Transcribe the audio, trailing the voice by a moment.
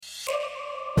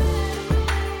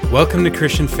Welcome to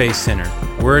Christian Faith Center.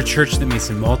 We're a church that meets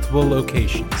in multiple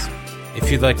locations. If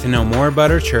you'd like to know more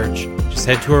about our church, just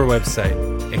head to our website,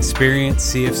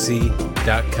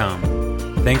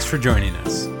 experiencecfc.com. Thanks for joining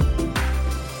us.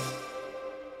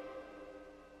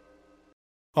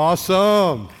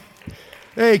 Awesome.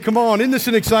 Hey, come on. Isn't this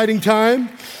an exciting time?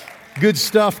 Good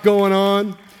stuff going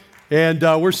on. And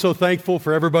we're so thankful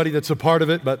for everybody that's a part of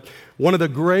it. But one of the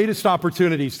greatest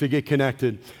opportunities to get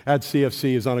connected at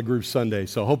CFC is on a group Sunday.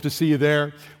 So hope to see you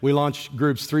there. We launch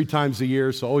groups 3 times a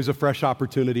year, so always a fresh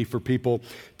opportunity for people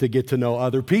to get to know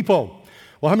other people.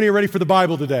 Well, how many are ready for the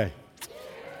Bible today?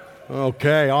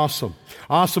 Okay, awesome.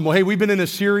 Awesome. Well, hey, we've been in a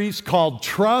series called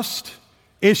Trust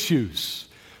Issues.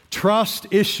 Trust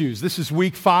Issues. This is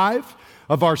week 5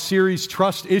 of our series,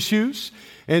 Trust Issues.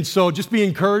 And so just be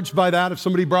encouraged by that. If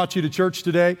somebody brought you to church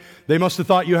today, they must have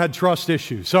thought you had trust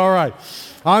issues. All right.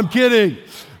 I'm kidding.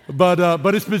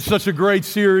 But it's been such a great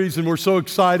series, and we're so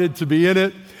excited to be in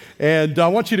it. And I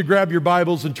want you to grab your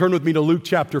Bibles and turn with me to Luke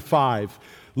chapter 5.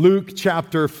 Luke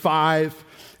chapter 5.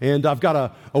 And I've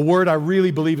got a word I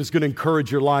really believe is going to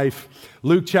encourage your life.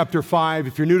 Luke chapter 5.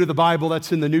 If you're new to the Bible,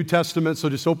 that's in the New Testament. So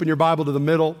just open your Bible to the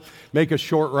middle, make a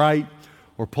short right,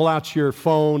 or pull out your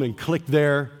phone and click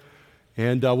there.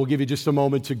 And we'll give you just a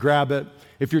moment to grab it.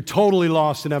 If you're totally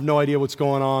lost and have no idea what's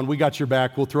going on, we got your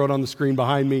back. We'll throw it on the screen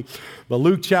behind me. But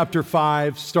Luke chapter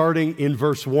 5, starting in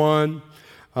verse 1,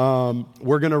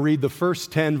 we're going to read the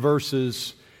first 10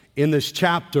 verses in this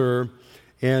chapter.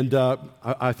 And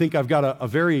I think I've got a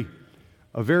very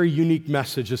unique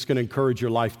message that's going to encourage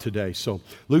your life today. So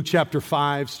Luke chapter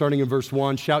 5, starting in verse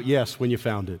 1, shout yes when you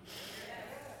found it.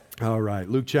 All right,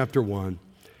 Luke chapter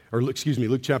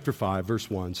 5, verse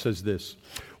 1 says this.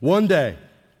 One day,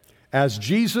 as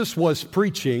Jesus was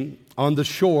preaching on the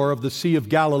shore of the Sea of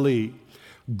Galilee,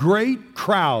 great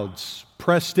crowds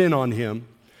pressed in on him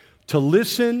to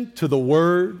listen to the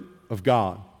Word of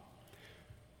God.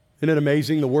 Isn't it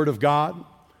amazing? The Word of God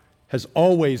has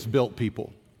always built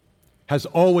people, has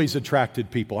always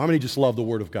attracted people. How many just love the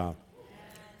Word of God?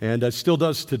 And it still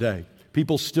does today.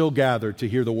 People still gather to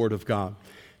hear the Word of God.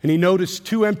 And he noticed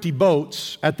 2 empty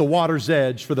boats at the water's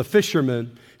edge, for the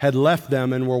fishermen had left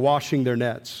them and were washing their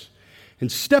nets.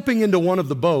 And stepping into one of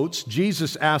the boats,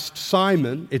 Jesus asked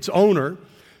Simon, its owner,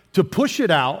 to push it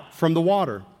out from the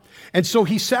water. And so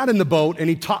he sat in the boat and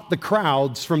he taught the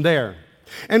crowds from there.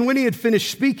 And when he had finished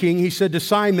speaking, he said to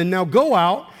Simon, "Now go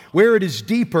out where it is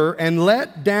deeper and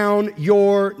let down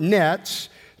your nets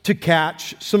to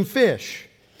catch some fish."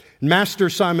 "Master,"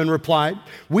 Simon replied,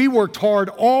 "we worked hard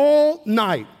all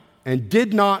night and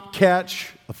did not catch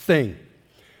a thing."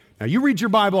 Now, you read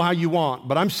your Bible how you want,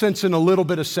 but I'm sensing a little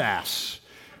bit of sass,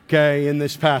 okay, in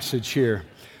this passage here.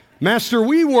 "Master,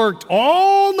 we worked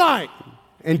all night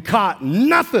and caught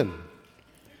nothing."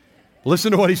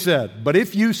 Listen to what he said. "But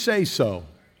if you say so,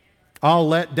 I'll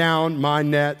let down my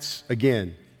nets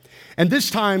again." And this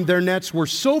time their nets were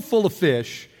so full of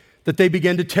fish that they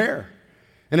began to tear.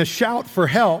 And a shout for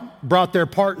help brought their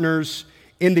partners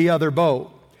in the other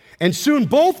boat. And soon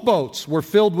both boats were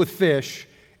filled with fish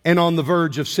and on the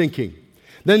verge of sinking.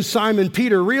 Then Simon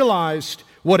Peter realized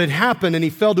what had happened, and he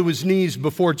fell to his knees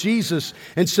before Jesus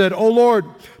and said, "Oh Lord,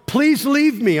 please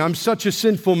leave me. I'm such a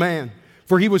sinful man."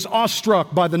 For he was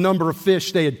awestruck by the number of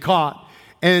fish they had caught,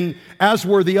 and as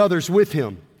were the others with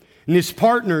him. And his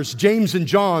partners, James and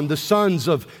John, the sons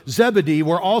of Zebedee,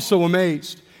 were also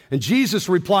amazed. And Jesus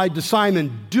replied to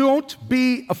Simon, "Don't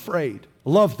be afraid."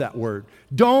 Love that word.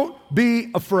 Don't be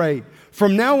afraid.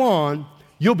 From now on,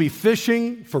 you'll be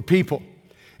fishing for people.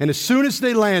 And as soon as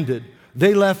they landed,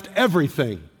 they left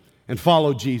everything and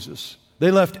followed Jesus. They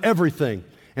left everything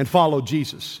and followed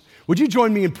Jesus. Would you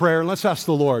join me in prayer? And let's ask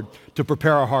the Lord to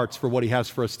prepare our hearts for what He has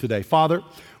for us today. Father,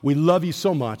 we love You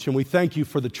so much, and we thank You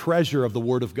for the treasure of the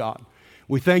Word of God.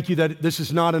 We thank You that this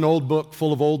is not an old book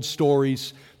full of old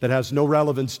stories that has no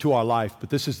relevance to our life, but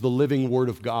this is the living Word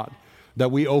of God that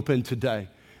we open today.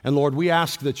 And Lord, we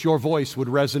ask that Your voice would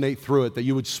resonate through it, that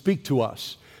You would speak to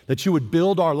us, that You would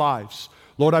build our lives.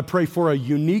 Lord, I pray for a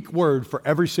unique word for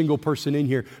every single person in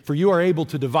here, for You are able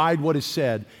to divide what is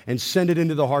said and send it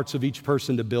into the hearts of each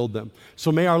person to build them.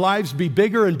 So may our lives be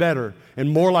bigger and better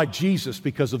and more like Jesus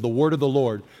because of the word of the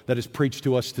Lord that is preached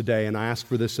to us today. And I ask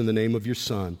for this in the name of Your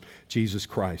Son, Jesus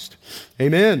Christ.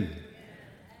 Amen.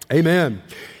 Amen.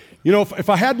 You know, if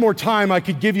I had more time, I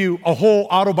could give you a whole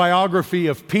autobiography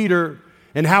of Peter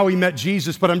and how he met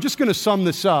Jesus, but I'm just going to sum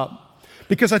this up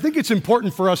because I think it's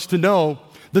important for us to know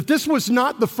that this was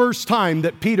not the first time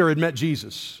that Peter had met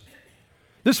Jesus.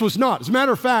 This was not. As a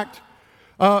matter of fact,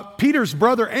 Peter's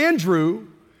brother Andrew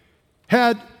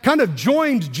had kind of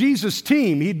joined Jesus'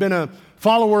 team. He'd been a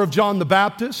follower of John the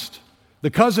Baptist, the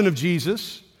cousin of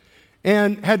Jesus,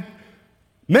 and had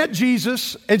met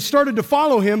Jesus and started to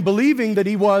follow him, believing that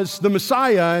he was the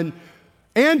Messiah. And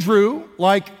Andrew,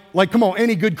 like come on,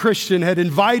 any good Christian, had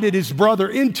invited his brother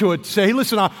into it to say, hey,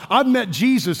 listen, I've met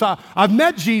Jesus. I've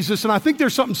met Jesus, and I think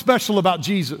there's something special about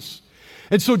Jesus.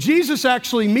 And so Jesus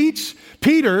actually meets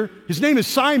Peter. His name is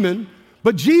Simon,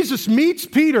 but Jesus meets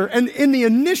Peter, and in the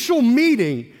initial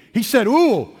meeting, he said,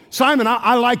 ooh, Simon,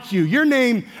 I like you. Your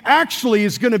name actually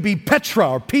is going to be Petra,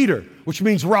 or Peter, which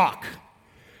means rock.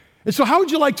 And so how would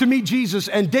you like to meet Jesus?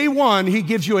 And day one, he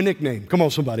gives you a nickname. Come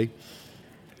on, somebody.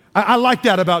 I like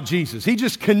that about Jesus. He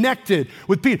just connected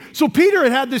with Peter. So Peter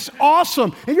had this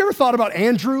awesome, have you ever thought about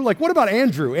Andrew? Like, what about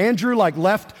Andrew? Andrew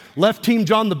left Team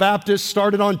John the Baptist,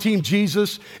 started on Team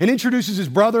Jesus, and introduces his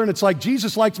brother, and it's like,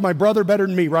 Jesus likes my brother better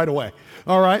than me right away.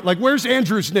 All right? Like, where's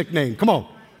Andrew's nickname? Come on.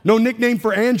 No nickname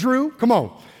for Andrew? Come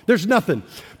on. There's nothing.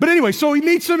 But anyway, so he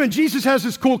meets him, and Jesus has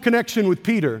this cool connection with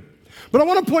Peter. But I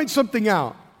want to point something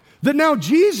out, that now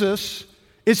Jesus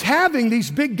is having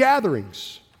these big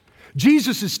gatherings.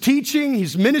 Jesus is teaching,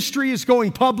 his ministry is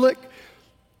going public.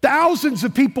 Thousands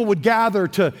of people would gather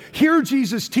to hear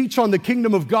Jesus teach on the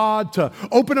kingdom of God, to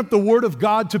open up the word of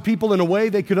God to people in a way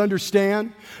they could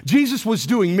understand. Jesus was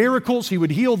doing miracles. He would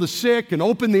heal the sick and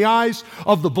open the eyes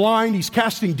of the blind. He's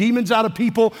casting demons out of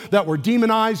people that were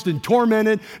demonized and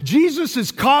tormented. Jesus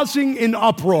is causing an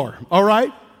uproar, all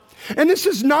right? And this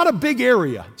is not a big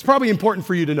area. It's probably important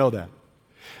for you to know that.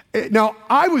 Now,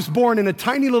 I was born in a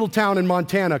tiny little town in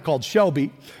Montana called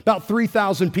Shelby, about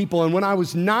 3,000 people, and when I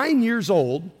was 9 years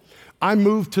old, I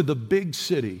moved to the big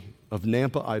city of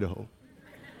Nampa, Idaho.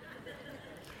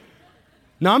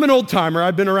 Now, I'm an old-timer.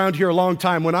 I've been around here a long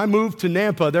time. When I moved to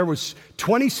Nampa, there was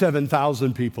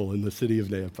 27,000 people in the city of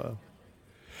Nampa.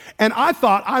 And I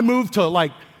thought I moved to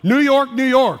like New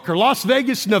York, or Las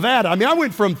Vegas, Nevada. I mean, I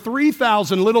went from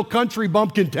 3,000 little country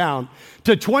bumpkin town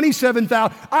to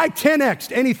 27,000. I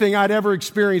 10x'd anything I'd ever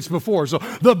experienced before. So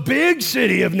the big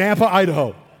city of Nampa,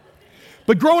 Idaho.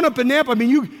 But growing up in Nampa, I mean,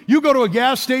 you go to a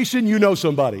gas station, you know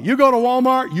somebody. You go to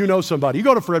Walmart, you know somebody. You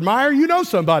go to Fred Meyer, you know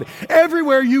somebody.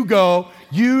 Everywhere you go,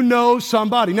 you know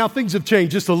somebody. Now, things have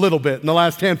changed just a little bit in the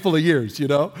last handful of years, you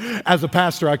know. As a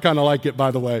pastor, I kind of like it, by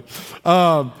the way.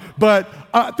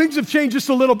 But things have changed just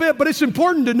a little bit. But it's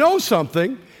important to know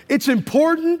something. It's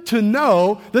important to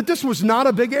know that this was not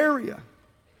a big area.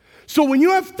 So when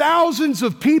you have thousands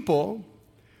of people,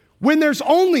 when there's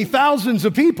only thousands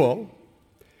of people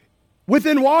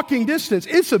within walking distance,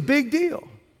 it's a big deal.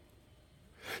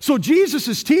 So Jesus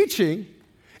is teaching,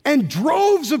 and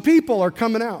droves of people are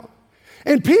coming out.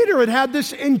 And Peter had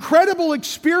this incredible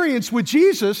experience with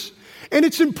Jesus, and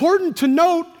it's important to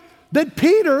note that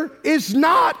Peter is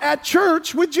not at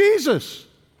church with Jesus.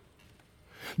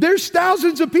 There's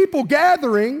thousands of people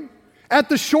gathering at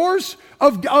the shores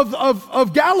of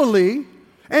Galilee,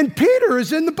 and Peter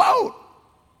is in the boat,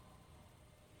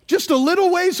 just a little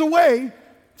ways away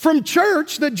from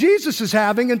church that Jesus is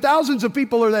having, and thousands of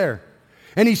people are there.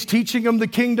 And he's teaching them the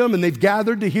kingdom, and they've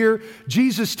gathered to hear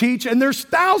Jesus teach. And there's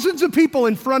thousands of people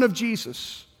in front of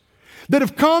Jesus that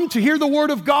have come to hear the word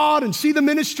of God and see the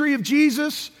ministry of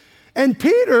Jesus. And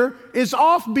Peter is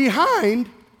off behind,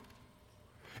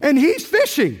 and he's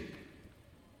fishing.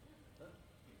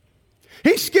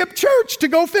 He skipped church to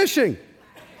go fishing.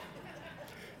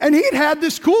 And he'd had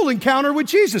this cool encounter with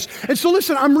Jesus. And so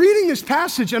listen, I'm reading this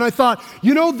passage and I thought,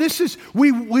 you know,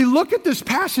 we look at this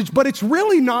passage, but it's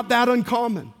really not that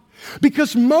uncommon.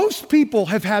 Because most people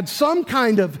have had some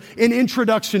kind of an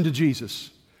introduction to Jesus.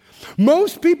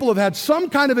 Most people have had some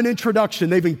kind of an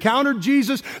introduction. They've encountered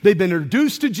Jesus. They've been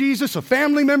introduced to Jesus. A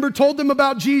family member told them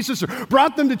about Jesus or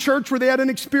brought them to church where they had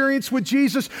an experience with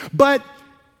Jesus. But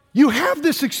you have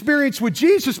this experience with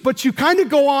Jesus, but you kind of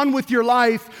go on with your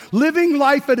life, living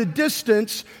life at a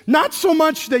distance, not so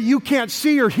much that you can't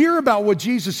see or hear about what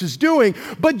Jesus is doing,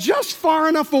 but just far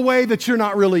enough away that you're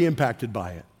not really impacted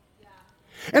by it. Yeah.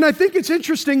 And I think it's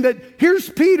interesting that here's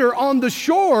Peter on the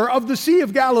shore of the Sea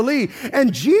of Galilee,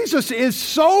 and Jesus is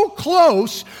so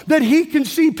close that he can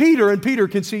see Peter, and Peter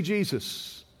can see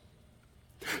Jesus.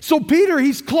 So Peter,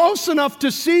 he's close enough to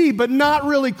see, but not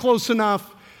really close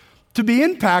enough to be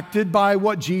impacted by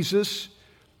what Jesus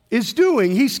is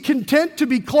doing. He's content to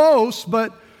be close,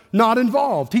 but not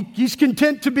involved. He's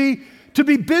content to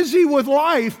be busy with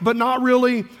life, but not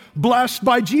really blessed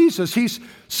by Jesus. He's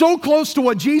so close to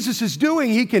what Jesus is doing,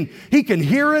 he can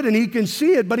hear it and he can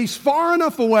see it, but he's far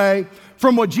enough away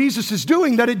from what Jesus is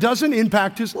doing that it doesn't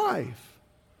impact his life.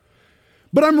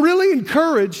 But I'm really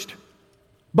encouraged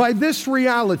by this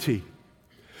reality,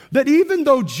 that even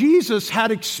though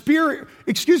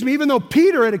even though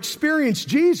Peter had experienced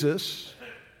Jesus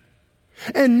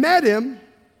and met him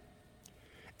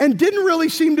and didn't really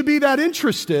seem to be that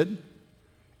interested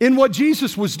in what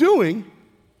Jesus was doing,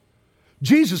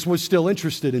 Jesus was still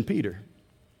interested in Peter.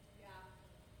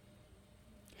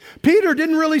 Peter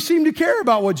didn't really seem to care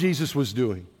about what Jesus was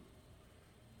doing,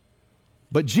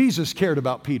 but Jesus cared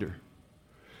about Peter.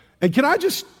 And can I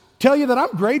just tell you that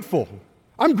I'm grateful.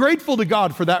 I'm grateful to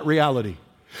God for that reality.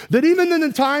 That even in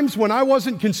the times when I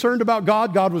wasn't concerned about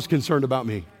God, God was concerned about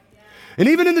me. And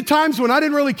even in the times when I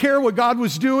didn't really care what God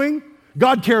was doing,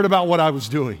 God cared about what I was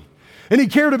doing. And He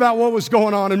cared about what was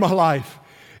going on in my life.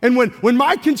 And when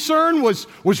my concern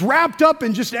was wrapped up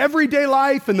in just everyday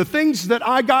life and the things that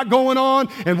I got going on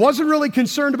and wasn't really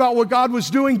concerned about what God was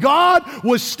doing, God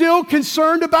was still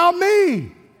concerned about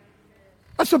me.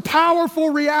 That's a powerful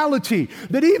reality,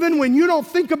 that even when you don't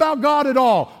think about God at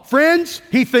all, friends,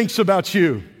 He thinks about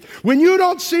you. When you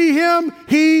don't see Him,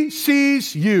 He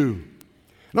sees you.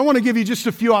 And I want to give you just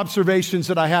a few observations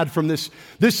that I had from this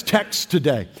text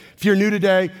today. If you're new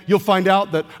today, you'll find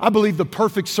out that I believe the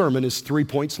perfect sermon is 3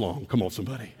 points long. Come on,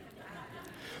 somebody.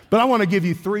 But I want to give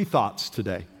you 3 thoughts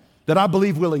today that I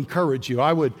believe will encourage you.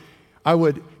 I would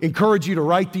encourage you to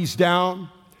write these down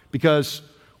because,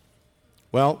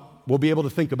 well, we'll be able to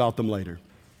think about them later.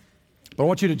 But I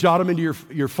want you to jot them into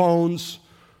your phones,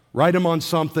 write them on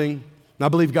something, and I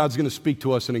believe God's going to speak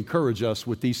to us and encourage us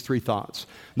with these 3 thoughts.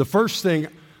 The first thing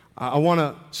I want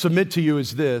to submit to you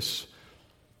is this,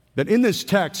 that in this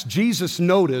text, Jesus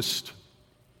noticed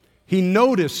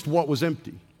what was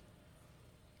empty.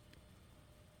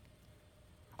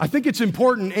 I think it's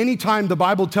important anytime the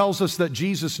Bible tells us that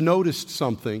Jesus noticed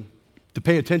something to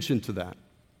pay attention to that.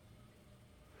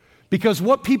 Because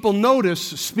what people notice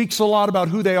speaks a lot about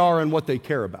who they are and what they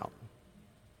care about.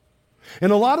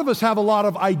 And a lot of us have a lot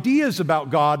of ideas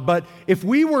about God, but if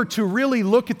we were to really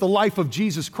look at the life of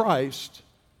Jesus Christ,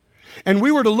 and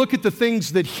we were to look at the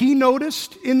things that He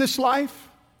noticed in this life,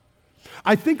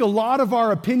 I think a lot of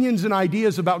our opinions and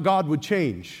ideas about God would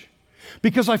change.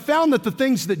 Because I found that the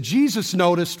things that Jesus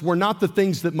noticed were not the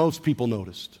things that most people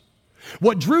noticed.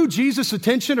 What drew Jesus'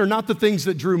 attention are not the things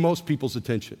that drew most people's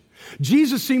attention.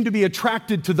 Jesus seemed to be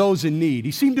attracted to those in need.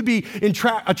 He seemed to be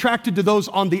attracted to those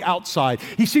on the outside.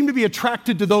 He seemed to be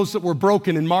attracted to those that were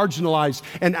broken and marginalized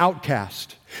and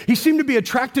outcast. He seemed to be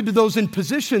attracted to those in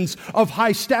positions of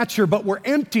high stature but were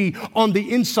empty on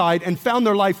the inside and found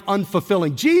their life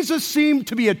unfulfilling. Jesus seemed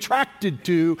to be attracted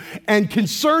to and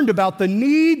concerned about the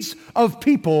needs of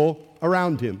people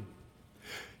around Him.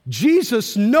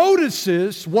 Jesus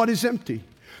notices what is empty.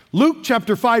 Luke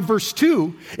chapter 5, verse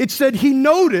 2, it said He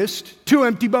noticed 2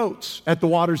 empty boats at the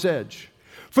water's edge,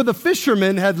 for the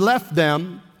fishermen had left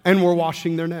them and were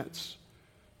washing their nets.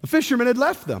 The fishermen had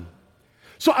left them.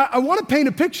 So I want to paint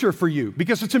a picture for you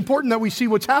because it's important that we see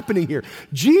what's happening here.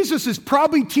 Jesus is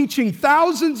probably teaching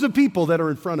thousands of people that are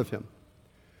in front of Him.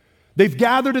 They've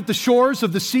gathered at the shores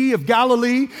of the Sea of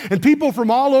Galilee, and people from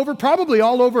all over, probably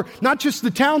all over, not just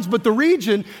the towns, but the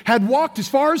region, had walked as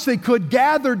far as they could,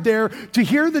 gathered there to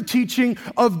hear the teaching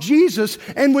of Jesus.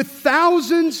 And with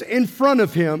thousands in front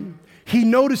of Him, He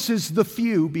notices the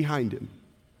few behind Him.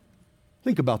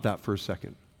 Think about that for a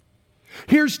second.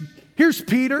 Here's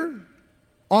Peter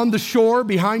on the shore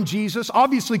behind Jesus,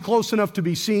 obviously close enough to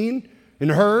be seen and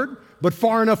heard, but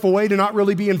far enough away to not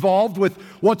really be involved with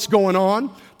what's going on.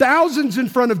 Thousands in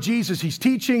front of Jesus. He's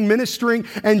teaching, ministering,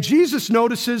 and Jesus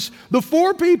notices the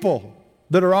 4 people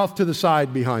that are off to the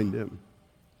side behind Him.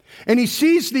 And He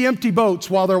sees the empty boats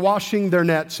while they're washing their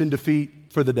nets in defeat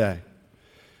for the day.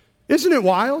 Isn't it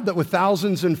wild that with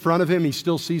thousands in front of Him, He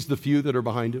still sees the few that are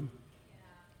behind Him?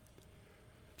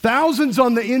 Thousands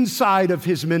on the inside of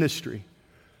His ministry.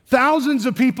 Thousands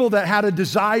of people that had a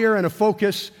desire and a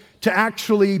focus to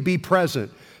actually be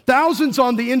present. Thousands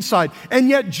on the inside. And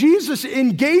yet Jesus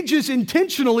engages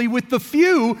intentionally with the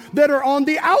few that are on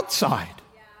the outside.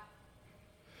 Yeah.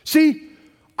 See,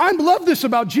 I love this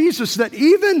about Jesus, that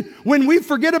even when we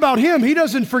forget about Him, He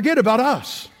doesn't forget about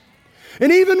us.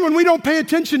 And even when we don't pay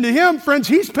attention to Him, friends,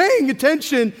 He's paying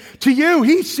attention to you.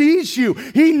 He sees you.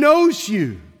 He knows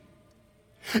you.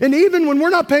 And even when we're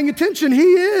not paying attention, He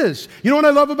is. You know what I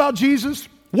love about Jesus?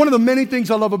 One of the many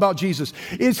things I love about Jesus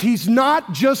is He's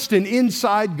not just an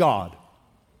inside God.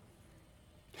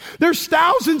 There's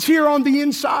thousands here on the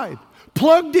inside,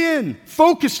 plugged in,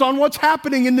 focused on what's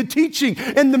happening in the teaching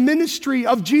and the ministry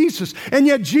of Jesus. And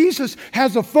yet Jesus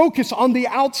has a focus on the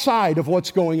outside of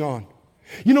what's going on.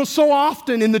 You know, so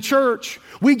often in the church,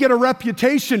 we get a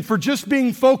reputation for just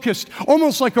being focused,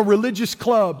 almost like a religious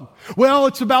club. Well,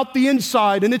 it's about the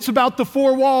inside and it's about the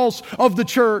four walls of the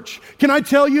church. Can I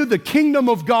tell you, the kingdom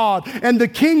of God and the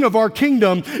king of our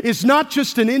kingdom is not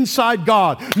just an inside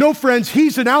God. No, friends,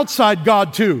 he's an outside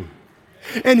God too.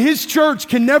 And his church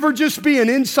can never just be an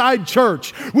inside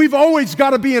church. We've always got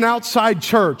to be an outside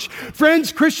church.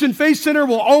 Friends, Christian Faith Center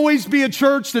will always be a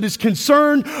church that is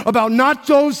concerned about not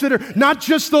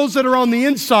just those that are on the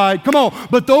inside, come on,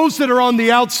 but those that are on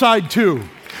the outside too.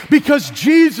 Because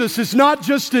Jesus is not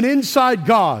just an inside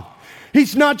God.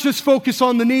 He's not just focused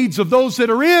on the needs of those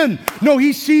that are in. No,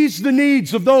 he sees the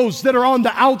needs of those that are on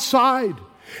the outside.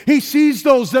 He sees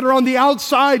those that are on the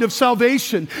outside of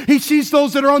salvation. He sees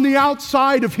those that are on the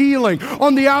outside of healing,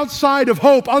 on the outside of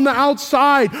hope, on the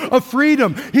outside of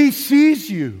freedom. He sees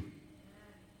you.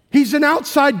 He's an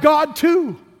outside God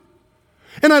too.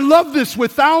 And I love this,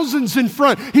 with thousands in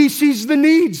front, he sees the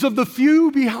needs of the few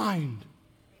behind.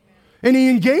 And he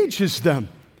engages them.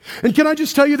 And can I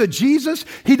just tell you that Jesus,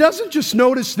 he doesn't just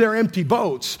notice their empty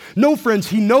boats. No, friends,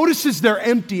 he notices their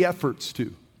empty efforts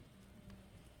too.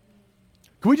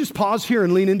 Can we just pause here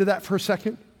and lean into that for a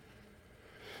second?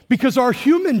 Because our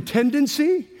human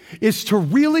tendency is to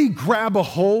really grab a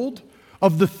hold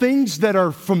of the things that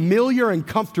are familiar and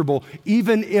comfortable,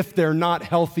 even if they're not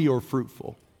healthy or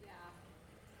fruitful.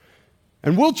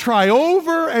 And we'll try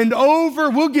over and over.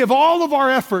 We'll give all of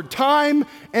our effort time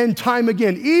and time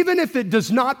again, even if it does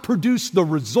not produce the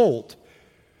result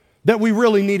that we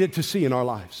really need it to see in our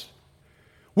lives.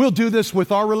 We'll do this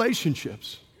with our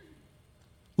relationships.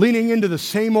 Leaning into the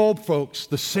same old folks,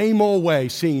 the same old way,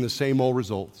 seeing the same old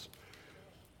results.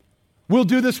 We'll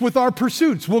do this with our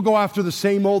pursuits. We'll go after the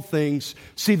same old things,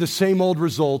 see the same old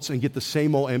results, and get the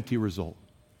same old empty result.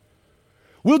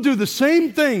 We'll do the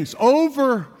same things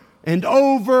over and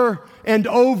over and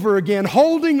over again,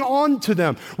 holding on to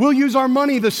them. We'll use our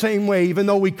money the same way, even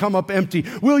though we come up empty.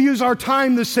 We'll use our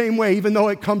time the same way, even though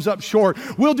it comes up short.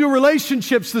 We'll do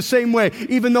relationships the same way,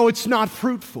 even though it's not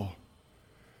fruitful.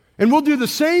 And we'll do the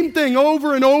same thing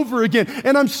over and over again.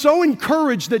 And I'm so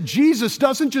encouraged that Jesus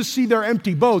doesn't just see their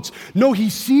empty boats. No, he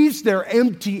sees their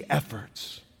empty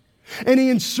efforts. And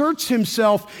he inserts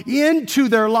himself into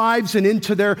their lives and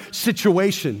into their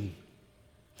situation.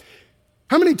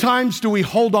 How many times do we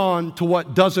hold on to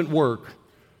what doesn't work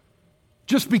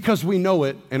just because we know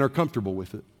it and are comfortable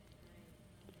with it?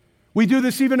 We do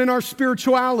this even in our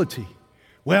spirituality.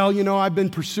 Well, you know, I've been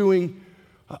pursuing...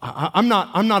 I'm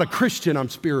not a Christian, I'm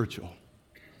spiritual.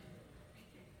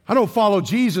 I don't follow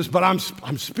Jesus, but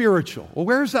I'm spiritual. Well,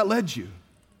 where has that led you?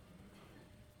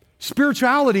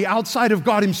 Spirituality outside of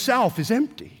God himself is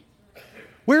empty.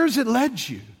 Where has it led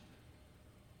you?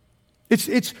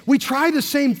 We try the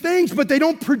same things, but they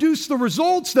don't produce the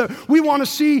results that we want to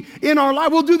see in our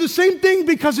life. We'll do the same thing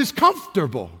because it's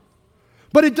comfortable,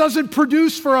 but it doesn't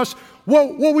produce for us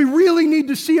what we really need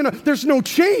to see. There's no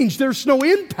change, there's no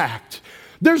impact.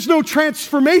 There's no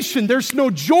transformation. There's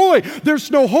no joy. There's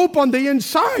no hope on the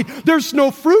inside. There's no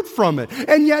fruit from it.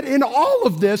 And yet in all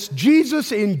of this,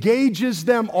 Jesus engages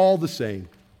them all the same.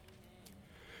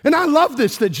 And I love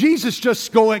this, that Jesus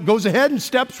just goes ahead and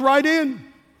steps right in.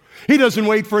 He doesn't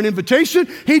wait for an invitation.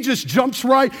 He just jumps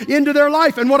right into their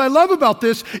life. And what I love about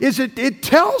this is it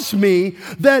tells me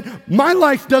that my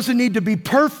life doesn't need to be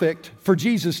perfect for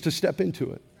Jesus to step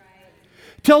into it.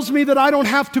 It tells me that I don't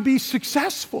have to be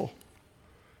successful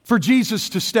for Jesus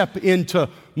to step into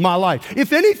my life.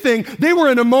 If anything, they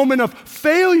were in a moment of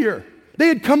failure. They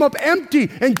had come up empty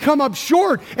and come up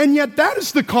short, and yet that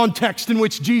is the context in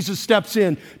which Jesus steps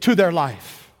in to their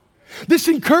life. This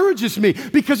encourages me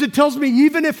because it tells me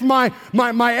even if my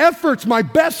efforts, my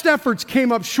best efforts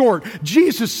came up short,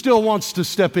 Jesus still wants to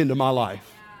step into my life.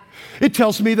 It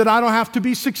tells me that I don't have to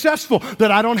be successful,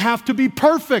 that I don't have to be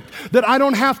perfect, that I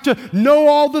don't have to know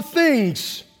all the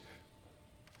things.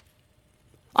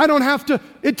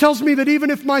 It tells me that even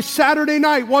if my Saturday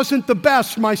night wasn't the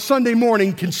best, my Sunday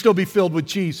morning can still be filled with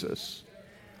Jesus.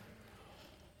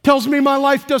 Tells me my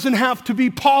life doesn't have to be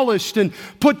polished and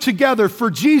put together for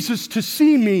Jesus to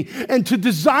see me and to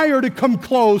desire to come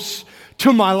close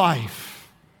to my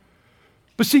life.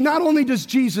 But see, not only does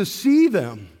Jesus see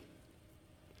them,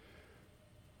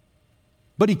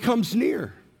 but he comes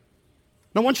near.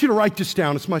 Now I want you to write this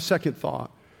down. It's my second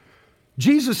thought.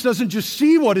 Jesus doesn't just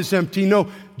see what is empty. No,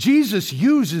 Jesus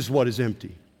uses what is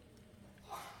empty.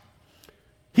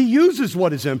 He uses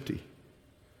what is empty.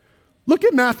 Look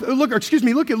at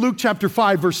Luke chapter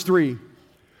 5, verse 3.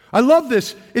 I love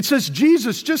this. It says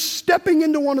Jesus just stepping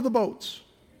into one of the boats.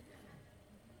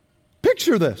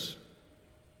 Picture this.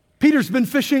 Peter's been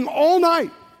fishing all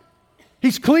night.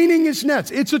 He's cleaning his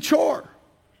nets. It's a chore.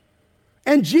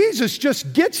 And Jesus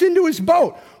just gets into his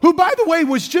boat, who, by the way,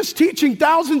 was just teaching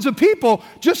thousands of people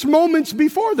just moments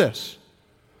before this.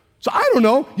 So I don't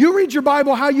know, you read your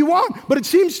Bible how you want, but it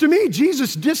seems to me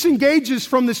Jesus disengages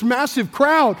from this massive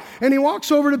crowd, and he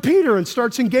walks over to Peter and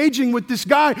starts engaging with this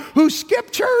guy who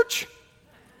skipped church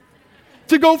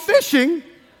to go fishing,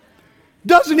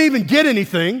 doesn't even get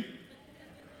anything,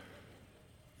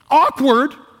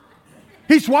 awkward.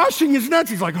 He's washing his nets.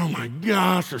 He's like, oh my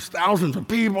gosh, there's thousands of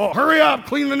people. Hurry up,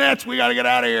 clean the nets. We got to get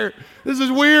out of here. This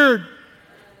is weird.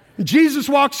 And Jesus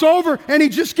walks over and he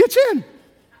just gets in.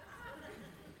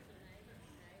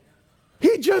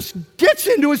 He just gets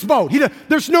into his boat.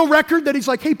 There's no record that he's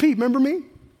like, hey, Pete, remember me?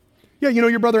 Yeah, you know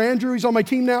your brother Andrew? He's on my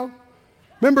team now.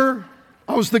 Remember?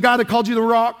 I was the guy that called you the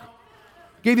Rock.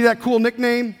 Gave you that cool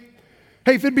nickname.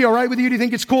 Hey, if it'd be all right with you, do you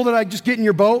think it's cool that I just get in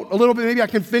your boat a little bit? Maybe I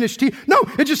can finish tea. No,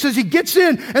 it just says he gets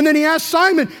in, and then he asks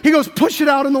Simon, he goes, push it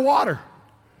out in the water.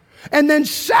 And then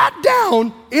sat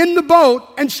down in the boat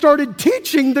and started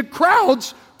teaching the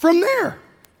crowds from there.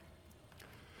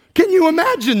 Can you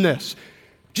imagine this?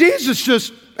 Jesus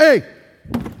just, hey,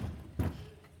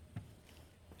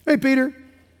 Peter,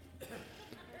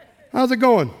 how's it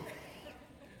going?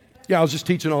 Yeah, I was just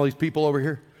teaching all these people over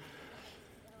here.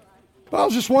 Well, I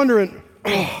was just wondering,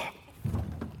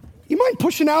 you mind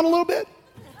pushing out a little bit?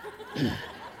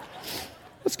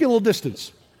 Let's get a little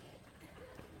distance.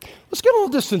 Let's get a little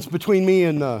distance between me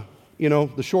and, the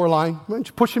shoreline. Mind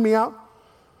you pushing me out?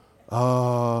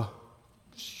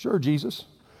 Sure, Jesus.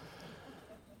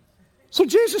 So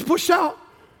Jesus pushed out.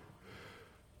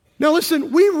 Now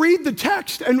listen, we read the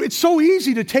text, and it's so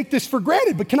easy to take this for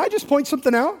granted, but can I just point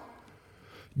something out?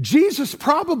 Jesus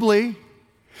probably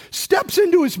steps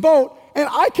into his boat, and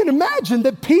I can imagine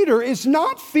that Peter is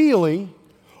not feeling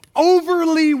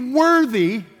overly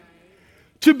worthy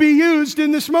to be used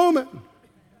in this moment.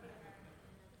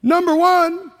 Number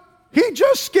one, he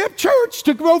just skipped church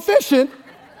to go fishing.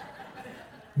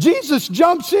 Jesus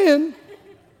jumps in.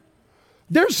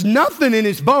 There's nothing in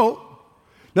his boat.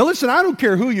 Now listen, I don't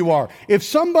care who you are. If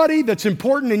somebody that's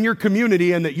important in your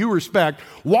community and that you respect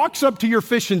walks up to your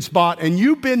fishing spot and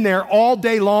you've been there all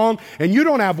day long and you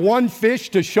don't have one fish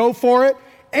to show for it,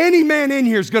 any man in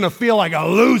here is going to feel like a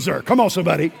loser. Come on,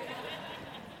 somebody.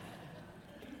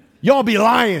 Y'all be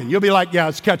lying. You'll be like, yeah,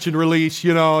 it's catch and release.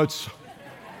 It's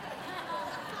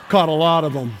caught a lot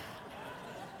of them.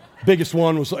 Biggest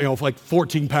one was like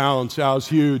 14 pounds. That was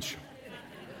huge.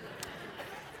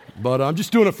 But I'm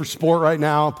just doing it for sport right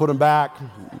now. Put them back.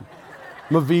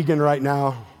 I'm a vegan right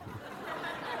now.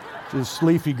 Just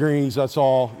leafy greens, that's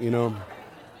all,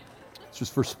 It's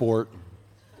just for sport.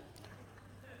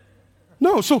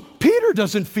 No, so Peter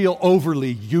doesn't feel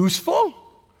overly useful.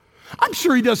 I'm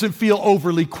sure he doesn't feel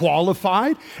overly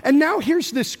qualified. And now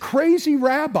here's this crazy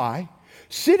rabbi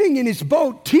sitting in his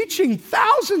boat teaching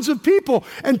thousands of people.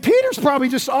 And Peter's probably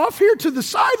just off here to the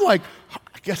side like,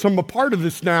 I guess I'm a part of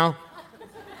this now.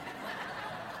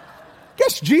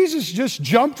 Guess Jesus just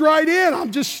jumped right in.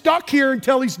 I'm just stuck here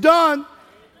until he's done.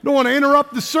 Don't want to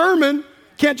interrupt the sermon.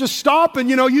 Can't just stop and,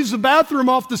 use the bathroom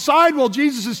off the side while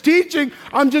Jesus is teaching.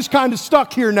 I'm just kind of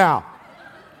stuck here now.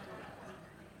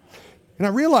 And I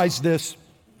realize this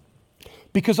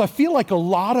because I feel like a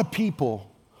lot of people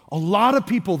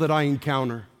that I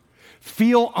encounter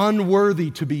feel unworthy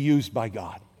to be used by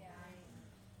God.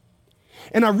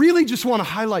 And I really just want to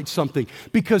highlight something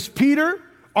because Peter,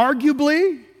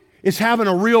 arguably, is having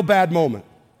a real bad moment.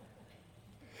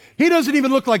 He doesn't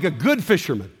even look like a good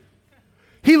fisherman.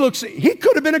 He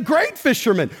could have been a great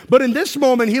fisherman, but in this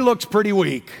moment, he looks pretty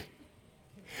weak.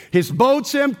 His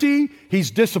boat's empty. He's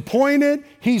disappointed.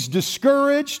 He's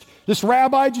discouraged. This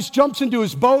rabbi just jumps into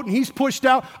his boat and he's pushed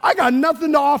out. I got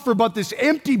nothing to offer but this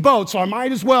empty boat, so I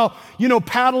might as well,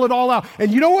 paddle it all out.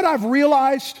 And you know what I've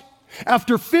realized?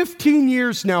 After 15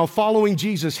 years now following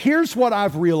Jesus, here's what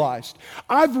I've realized.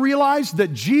 I've realized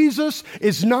that Jesus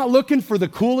is not looking for the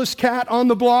coolest cat on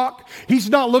the block. He's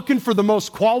not looking for the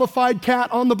most qualified cat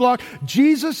on the block.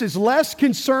 Jesus is less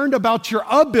concerned about your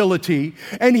ability,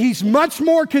 and he's much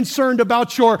more concerned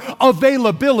about your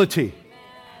availability.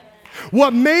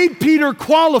 What made Peter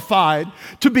qualified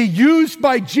to be used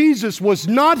by Jesus was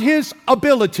not his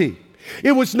ability.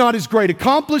 It was not his great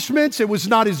accomplishments. It was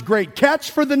not his great catch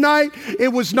for the night. It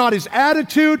was not his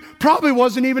attitude. Probably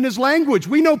wasn't even his language.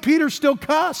 We know Peter still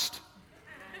cussed.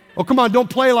 Oh, come on, don't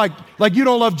play like you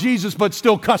don't love Jesus, but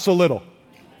still cuss a little.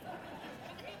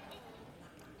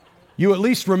 You at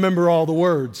least remember all the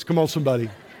words. Come on, somebody.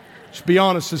 Just be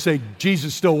honest and say, Jesus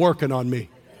is still working on me.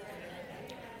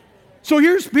 So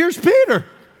here's Peter.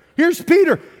 Here's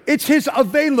Peter. It's his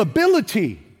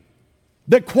availability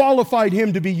that qualified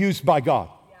him to be used by God.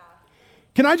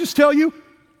 Can I just tell you,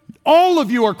 all of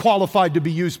you are qualified to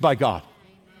be used by God.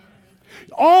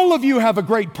 All of you have a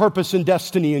great purpose and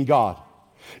destiny in God.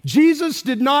 Jesus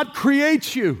did not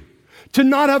create you to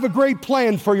not have a great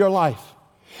plan for your life.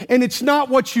 And it's not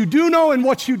what you do know and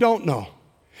what you don't know.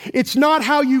 It's not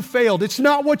how you failed. It's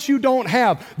not what you don't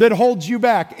have that holds you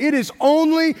back. It is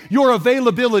only your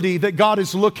availability that God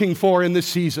is looking for in this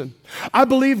season. I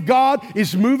believe God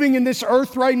is moving in this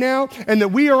earth right now, and that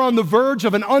we are on the verge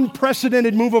of an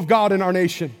unprecedented move of God in our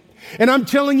nation. And I'm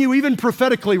telling you, even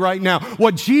prophetically right now,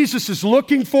 what Jesus is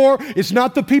looking for is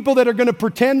not the people that are going to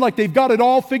pretend like they've got it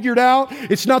all figured out.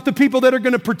 It's not the people that are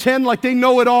going to pretend like they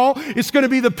know it all. It's going to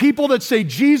be the people that say,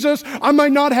 Jesus, I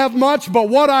might not have much, but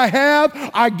what I have,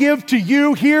 I give to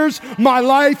you. Here's my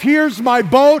life. Here's my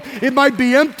boat. It might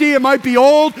be empty. It might be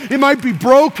old. It might be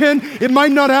broken. It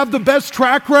might not have the best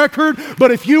track record.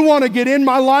 But if you want to get in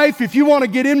my life, if you want to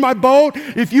get in my boat,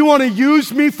 if you want to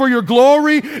use me for your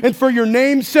glory and for your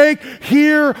name's sake,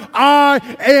 here I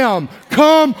am.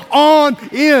 Come on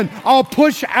in. I'll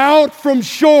push out from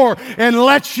shore and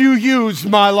let you use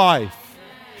my life.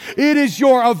 It is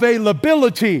your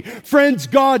availability. Friends,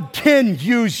 God can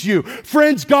use you.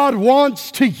 Friends, God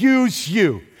wants to use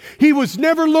you. He was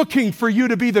never looking for you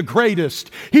to be the greatest.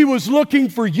 He was looking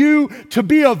for you to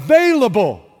be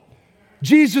available.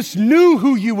 Jesus knew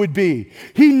who you would be.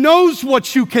 He knows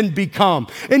what you can become.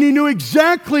 And He knew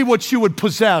exactly what you would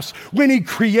possess when He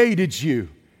created you.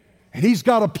 And He's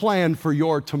got a plan for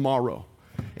your tomorrow.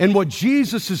 And what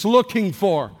Jesus is looking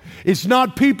for is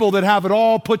not people that have it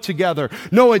all put together.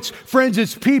 No, it's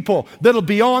people that'll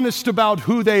be honest about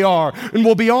who they are and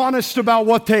will be honest about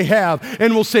what they have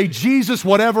and will say, Jesus,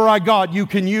 whatever I got, you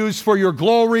can use for your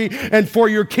glory and for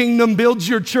your kingdom. Build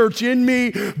your church in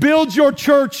me. Build your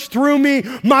church through me.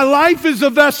 My life is a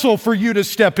vessel for you to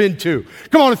step into.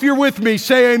 Come on, if you're with me,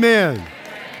 say amen.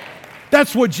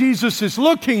 That's what Jesus is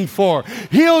looking for.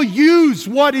 He'll use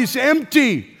what is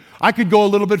empty. I could go a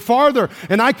little bit farther,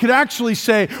 and I could actually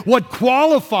say what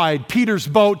qualified Peter's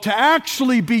boat to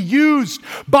actually be used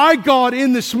by God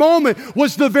in this moment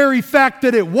was the very fact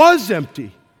that it was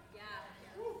empty.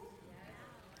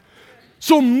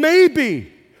 So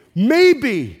maybe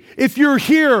if you're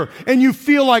here and you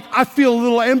feel like, I feel a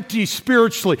little empty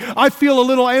spiritually, I feel a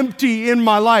little empty in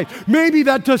my life, maybe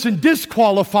that doesn't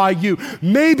disqualify you.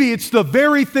 Maybe it's the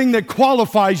very thing that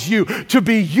qualifies you to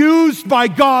be used by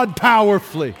God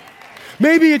powerfully.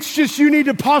 Maybe it's just you need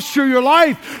to posture your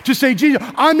life to say, Jesus,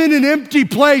 I'm in an empty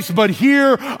place, but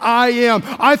here I am.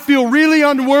 I feel really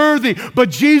unworthy, but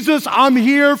Jesus, I'm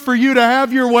here for you to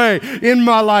have your way in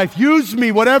my life. Use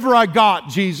me, whatever I got,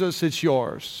 Jesus, it's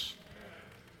yours.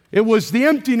 It was the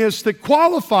emptiness that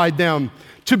qualified them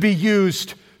to be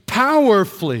used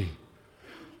powerfully.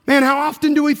 Man, how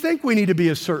often do we think we need to be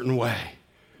a certain way?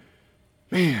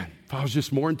 Man, if I was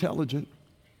just more intelligent,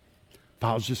 if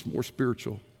I was just more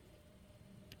spiritual,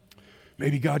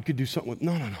 maybe God could do something with...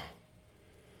 No.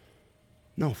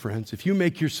 No, friends. If you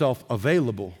make yourself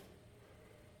available,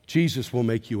 Jesus will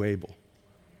make you able.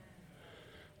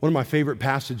 One of my favorite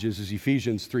passages is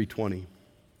Ephesians 3:20.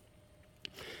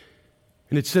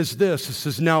 And it says this, it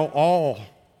says, now all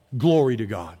glory to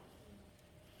God,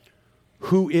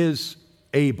 who is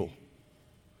able.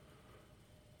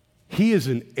 He is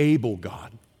an able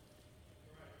God.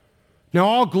 Now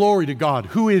all glory to God,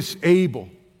 who is able,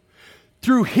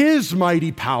 through His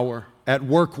mighty power at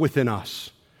work within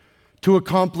us, to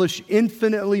accomplish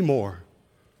infinitely more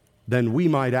than we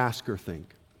might ask or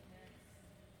think.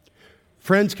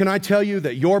 Friends, can I tell you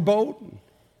that your boat,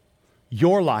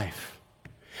 your life,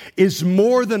 is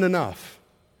more than enough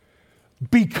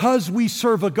because we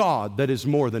serve a God that is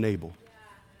more than able.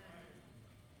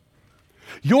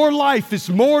 Your life is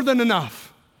more than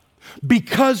enough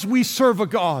because we serve a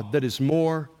God that is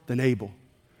more than able.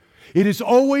 It has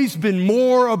always been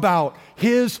more about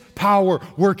His power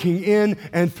working in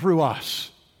and through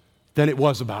us than it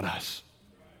was about us.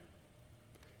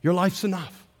 Your life's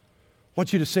enough. I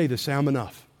want you to say this, say, I'm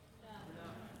enough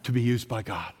to be used by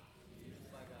God.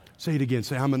 Say it again,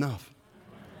 say, I'm enough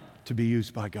to be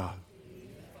used by God.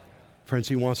 Friends,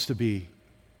 He wants to be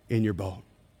in your boat.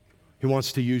 He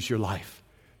wants to use your life.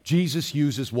 Jesus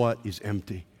uses what is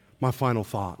empty. My final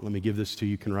thought, let me give this to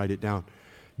you, you can write it down.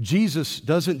 Jesus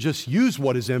doesn't just use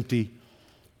what is empty,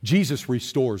 Jesus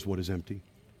restores what is empty.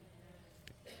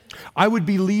 I would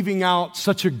be leaving out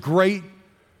such a great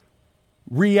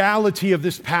reality of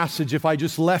this passage if I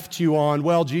just left you on,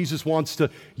 well, Jesus wants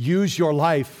to use your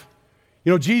life.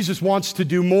 You know, Jesus wants to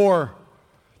do more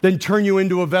than turn you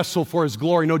into a vessel for His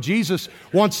glory. No, Jesus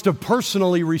wants to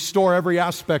personally restore every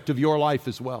aspect of your life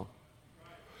as well.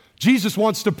 Jesus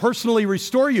wants to personally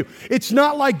restore you. It's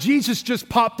not like Jesus just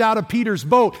popped out of Peter's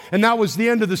boat and that was the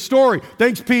end of the story.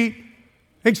 Thanks, Pete.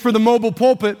 Thanks for the mobile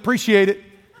pulpit. Appreciate it.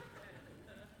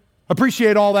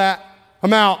 Appreciate all that.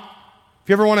 I'm out. If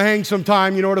you ever want to hang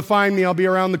sometime, you know where to find me. I'll be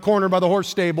around the corner by the horse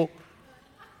stable.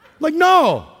 Like,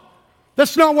 no.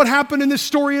 That's not what happened in this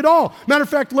story at all. Matter of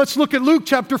fact, let's look at Luke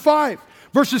chapter 5,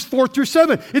 verses 4 through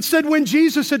 7. It said when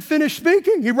Jesus had finished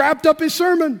speaking, he wrapped up his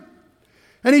sermon.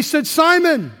 And he said,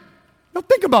 Simon, now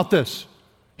think about this.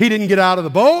 He didn't get out of the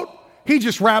boat. He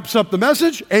just wraps up the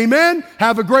message. Amen.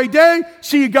 Have a great day.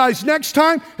 See you guys next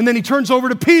time. And then he turns over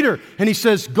to Peter and he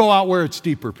says, go out where it's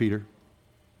deeper, Peter,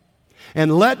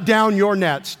 and let down your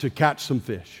nets to catch some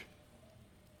fish.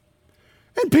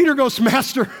 And Peter goes,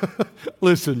 Master,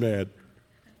 listen, man.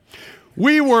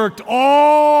 We worked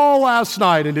all last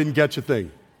night and didn't catch a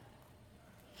thing.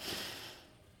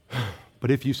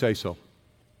 But if you say so,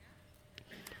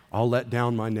 I'll let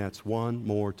down my nets one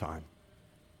more time.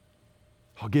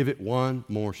 I'll give it one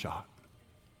more shot.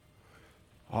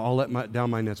 I'll let down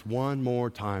my nets one more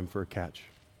time for a catch.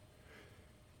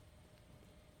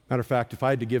 Matter of fact, if I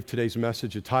had to give today's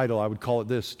message a title, I would call it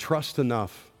this: Trust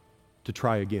enough to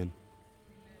try again.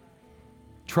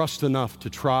 Trust enough to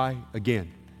try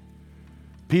again.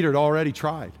 Peter had already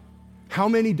tried. How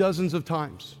many dozens of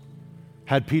times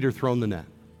had Peter thrown the net?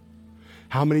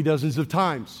 How many dozens of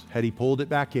times had he pulled it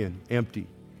back in empty?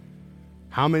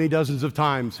 How many dozens of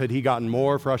times had he gotten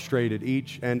more frustrated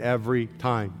each and every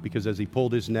time because as he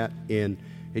pulled his net in,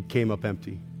 it came up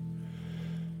empty?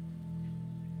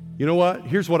 You know what?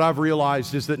 Here's what I've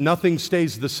realized is that nothing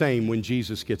stays the same when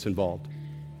Jesus gets involved.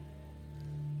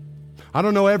 I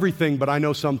don't know everything, but I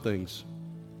know some things.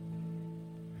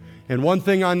 And one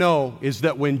thing I know is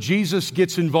that when Jesus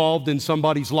gets involved in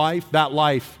somebody's life, that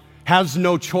life has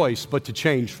no choice but to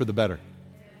change for the better.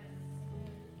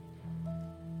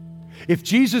 If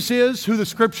Jesus is who the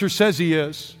Scripture says He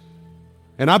is,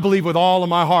 and I believe with all of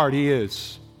my heart He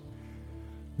is,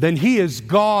 then He is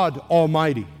God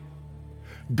Almighty,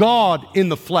 God in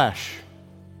the flesh.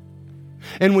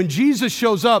 And when Jesus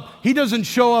shows up, He doesn't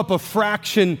show up a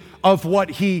fraction of what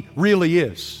He really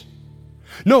is.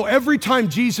 No, every time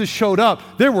Jesus showed up,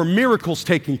 there were miracles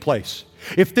taking place.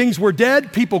 If things were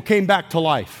dead, people came back to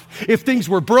life. If things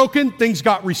were broken, things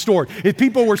got restored. If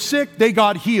people were sick, they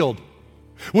got healed.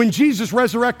 When Jesus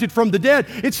resurrected from the dead,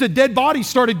 it said dead bodies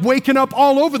started waking up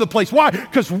all over the place. Why?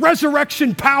 Because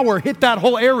resurrection power hit that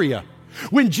whole area.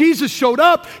 When Jesus showed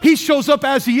up, He shows up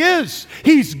as He is.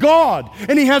 He's God,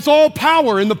 and He has all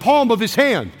power in the palm of His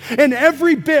hand. And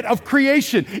every bit of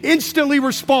creation instantly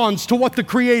responds to what the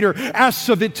Creator asks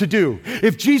of it to do.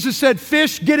 If Jesus said,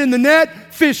 fish, get in the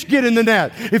net, fish get in the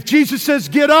net. If Jesus says,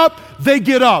 get up, they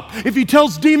get up. If He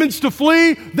tells demons to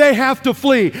flee, they have to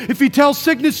flee. If He tells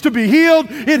sickness to be healed,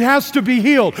 it has to be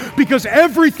healed. Because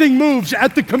everything moves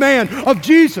at the command of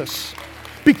Jesus.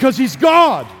 Because He's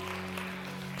God.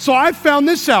 So I found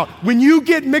this out. When you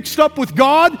get mixed up with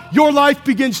God, your life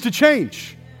begins to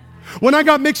change. When I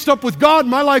got mixed up with God,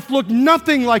 my life looked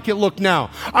nothing like it looked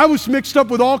now. I was mixed up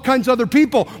with all kinds of other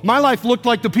people. My life looked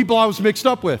like the people I was mixed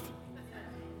up with.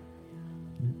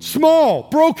 Small,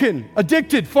 broken,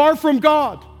 addicted, far from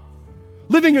God.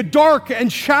 Living a dark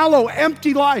and shallow,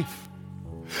 empty life.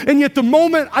 And yet the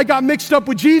moment I got mixed up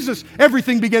with Jesus,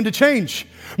 everything began to change.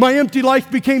 My empty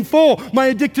life became full. My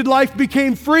addicted life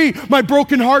became free. My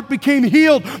broken heart became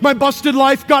healed. My busted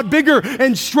life got bigger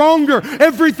and stronger.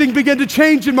 Everything began to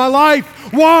change in my life.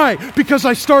 Why? Because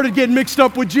I started getting mixed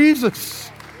up with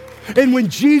Jesus. And when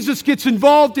Jesus gets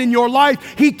involved in your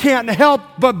life, He can't help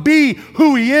but be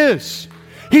who He is.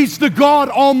 He's the God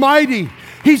Almighty.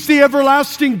 He's the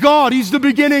everlasting God. He's the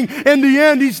beginning and the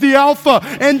end. He's the Alpha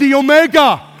and the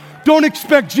Omega. Don't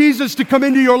expect Jesus to come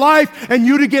into your life and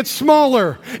you to get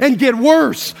smaller and get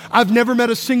worse. I've never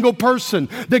met a single person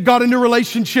that got into a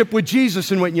relationship with Jesus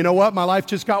and went, you know what, my life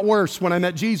just got worse when I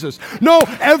met Jesus. No,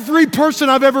 every person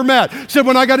I've ever met said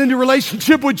when I got into a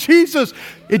relationship with Jesus,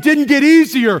 it didn't get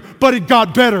easier, but it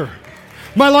got better.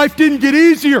 My life didn't get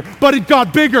easier, but it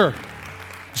got bigger.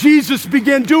 Jesus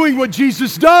began doing what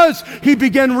Jesus does. He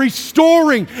began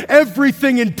restoring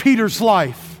everything in Peter's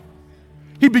life.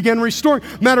 He began restoring.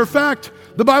 Matter of fact,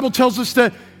 the Bible tells us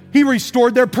that He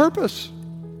restored their purpose.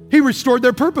 He restored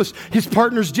their purpose. His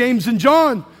partners, James and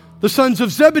John, the sons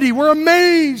of Zebedee, were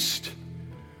amazed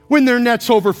when their nets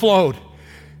overflowed.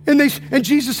 And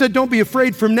Jesus said, don't be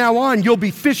afraid, from now on, you'll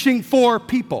be fishing for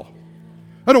people.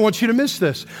 I don't want you to miss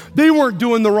this. They weren't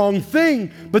doing the wrong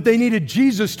thing, but they needed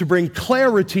Jesus to bring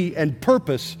clarity and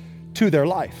purpose to their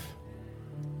life.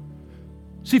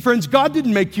 See, friends, God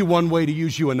didn't make you one way to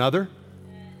use you another.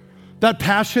 That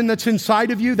passion that's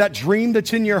inside of you, that dream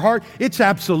that's in your heart, it's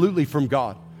absolutely from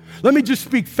God. Let me just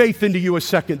speak faith into you a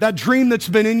second. That dream that's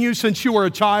been in you since you were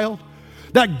a child,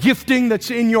 that gifting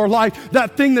that's in your life,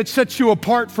 that thing that sets you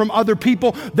apart from other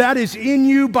people, that is in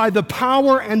you by the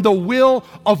power and the will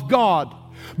of God.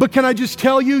 But can I just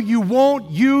tell you, you won't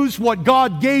use what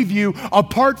God gave you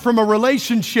apart from a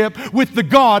relationship with the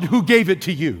God who gave it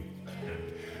to you.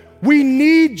 We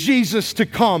need Jesus to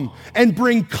come and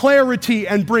bring clarity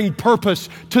and bring purpose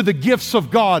to the gifts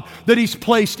of God that He's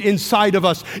placed inside of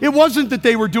us. It wasn't that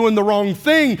they were doing the wrong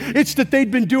thing. It's that they'd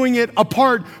been doing it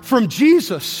apart from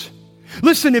Jesus.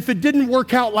 Listen, if it didn't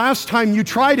work out last time you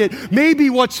tried it, maybe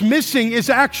what's missing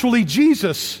is actually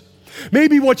Jesus.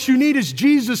 Maybe what you need is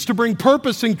Jesus to bring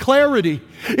purpose and clarity.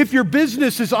 If your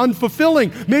business is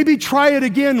unfulfilling, maybe try it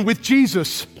again with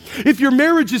Jesus. If your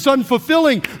marriage is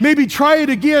unfulfilling, maybe try it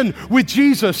again with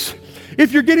Jesus.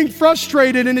 If you're getting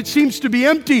frustrated and it seems to be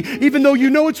empty, even though you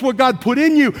know it's what God put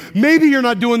in you, maybe you're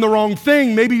not doing the wrong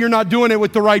thing. Maybe you're not doing it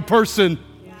with the right person.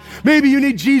 Maybe you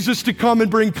need Jesus to come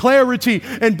and bring clarity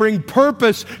and bring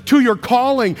purpose to your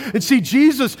calling. And see,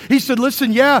 Jesus, He said,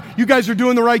 listen, yeah, you guys are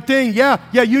doing the right thing. Yeah,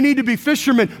 you need to be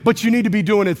fishermen, but you need to be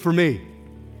doing it for me.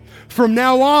 From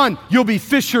now on, you'll be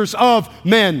fishers of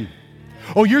men.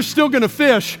 Oh, you're still going to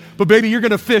fish, but baby, you're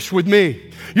going to fish with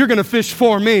me. You're going to fish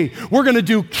for me. We're going to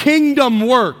do kingdom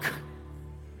work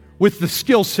with the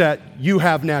skill set you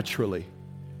have naturally.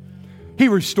 He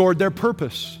restored their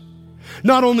purpose.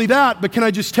 Not only that, but can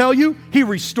I just tell you, He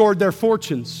restored their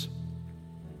fortunes.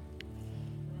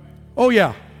 Oh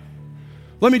yeah.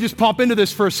 Let me just pop into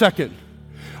this for a second.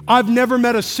 I've never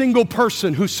met a single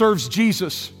person who serves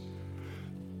Jesus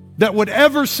that would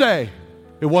ever say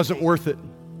it wasn't worth it.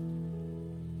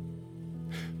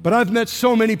 But I've met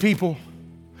so many people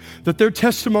that their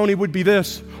testimony would be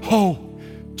this: oh,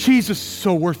 Jesus is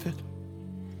so worth it.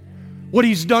 What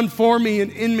He's done for me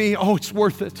and in me, oh, it's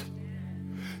worth it.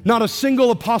 Not a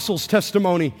single apostle's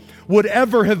testimony would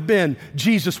ever have been,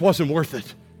 Jesus wasn't worth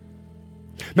it.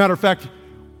 Matter of fact,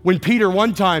 when Peter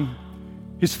one time,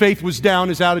 his faith was down,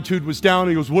 his attitude was down,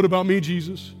 and he goes, what about me,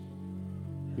 Jesus?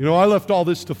 You know, I left all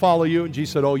this to follow you. And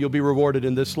Jesus said, oh, you'll be rewarded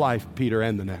in this life, Peter,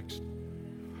 and the next.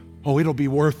 Oh, it'll be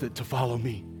worth it to follow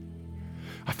me.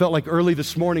 I felt like early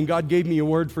this morning, God gave me a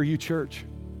word for you, church.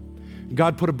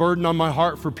 God put a burden on my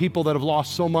heart for people that have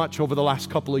lost so much over the last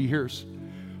couple of years.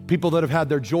 People that have had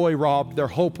their joy robbed, their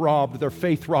hope robbed, their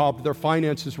faith robbed, their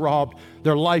finances robbed,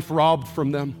 their life robbed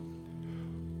from them.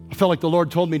 I felt like the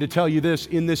Lord told me to tell you this: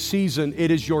 in this season,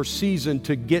 it is your season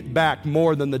to get back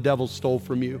more than the devil stole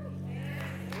from you.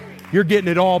 You're getting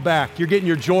it all back. You're getting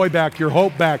your joy back, your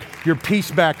hope back, your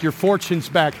peace back, your fortunes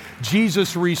back.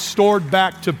 Jesus restored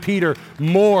back to Peter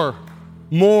more.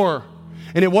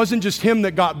 And it wasn't just him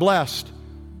that got blessed.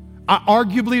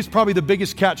 Arguably, it's probably the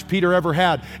biggest catch Peter ever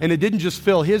had. And it didn't just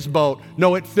fill his boat.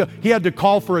 No, he had to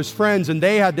call for his friends, and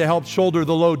they had to help shoulder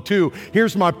the load too.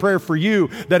 Here's my prayer for you,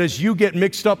 that as you get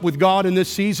mixed up with God in this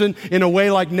season in a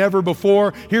way like never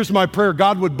before, here's my prayer: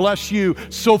 God would bless you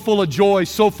so full of joy,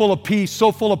 so full of peace,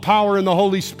 so full of power in the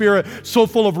Holy Spirit, so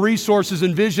full of resources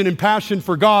and vision and passion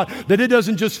for God, that it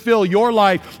doesn't just fill your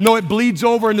life. No, it bleeds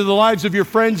over into the lives of your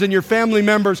friends and your family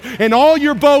members, and all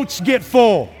your boats get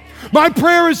full. My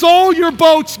prayer is all your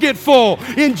boats get full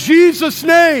in Jesus'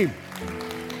 name.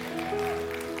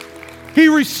 He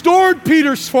restored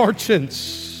Peter's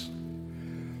fortunes,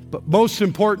 but most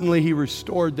importantly, He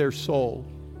restored their soul.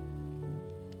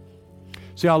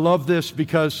 See, I love this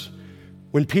because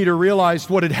when Peter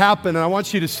realized what had happened, and I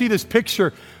want you to see this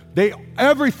picture, he's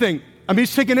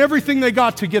taken everything they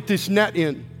got to get this net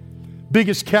in.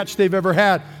 Biggest catch they've ever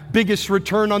had. Biggest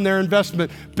return on their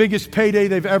investment. Biggest payday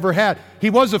they've ever had. He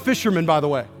was a fisherman, by the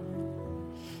way.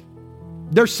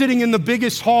 They're sitting in the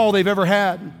biggest haul they've ever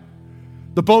had.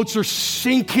 The boats are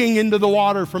sinking into the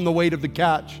water from the weight of the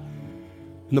catch.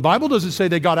 And the Bible doesn't say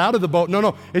they got out of the boat.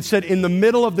 No. It said in the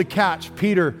middle of the catch,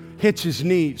 Peter hits his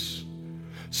knees,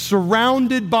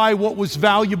 surrounded by what was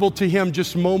valuable to him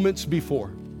just moments before,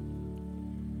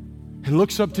 and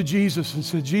looks up to Jesus and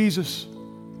said, Jesus,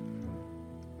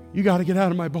 you got to get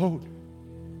out of my boat.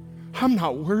 I'm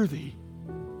not worthy.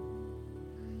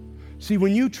 See,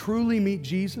 when you truly meet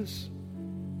Jesus,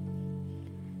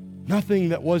 nothing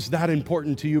that was that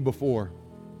important to you before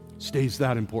stays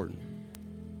that important.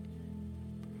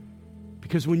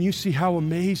 Because when you see how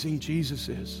amazing Jesus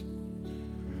is,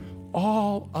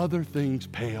 all other things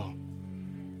pale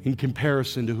in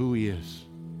comparison to who He is.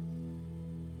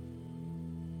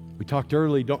 We talked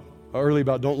early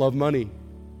about don't love money.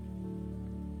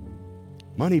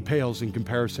 Money pales in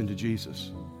comparison to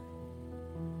Jesus.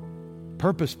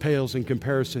 Purpose pales in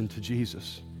comparison to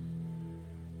Jesus.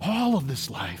 all of this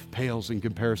life pales in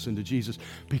comparison to Jesus,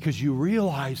 because you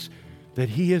realize that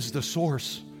He is the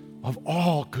source of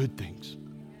all good things.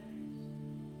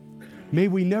 May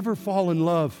we never fall in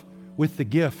love with the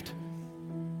gift.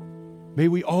 May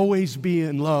we always be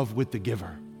in love with the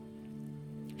giver.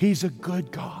 He's a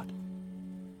good God.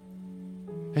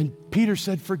 And Peter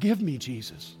said, "Forgive me,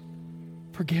 Jesus.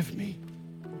 Forgive me."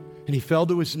 And he fell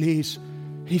to his knees.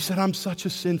 And he said, "I'm such a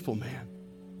sinful man."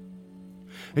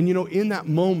 And you know, in that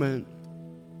moment,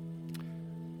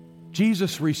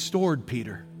 Jesus restored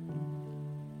Peter.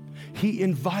 He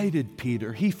invited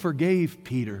Peter. He forgave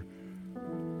Peter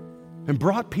and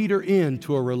brought Peter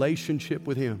into a relationship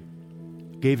with Him.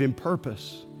 Gave him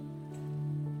purpose.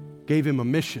 Gave him a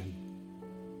mission.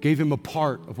 Gave him a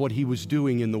part of what he was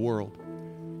doing in the world.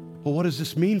 Well, what does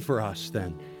this mean for us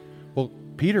then? Well,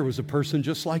 Peter was a person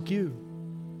just like you.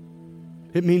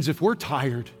 It means if we're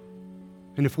tired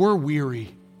and if we're weary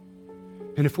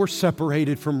and if we're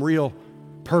separated from real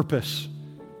purpose,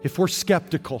 if we're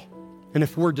skeptical and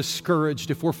if we're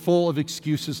discouraged, if we're full of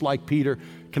excuses like Peter,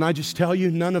 can I just tell you,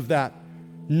 none of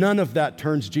that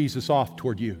turns Jesus off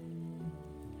toward you.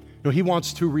 No, He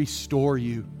wants to restore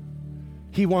you.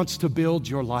 He wants to build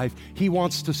your life. He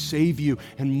wants to save you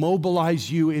and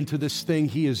mobilize you into this thing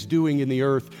He is doing in the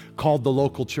earth called the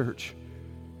local church.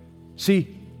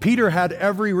 See, Peter had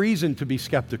every reason to be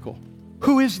skeptical.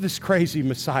 Who is this crazy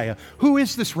Messiah? Who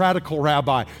is this radical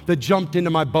rabbi that jumped into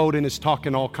my boat and is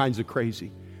talking all kinds of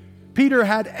crazy? Peter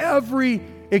had every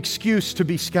excuse to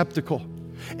be skeptical.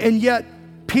 And yet,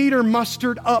 Peter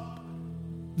mustered up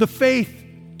the faith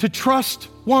to trust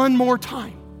one more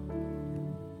time.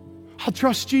 I'll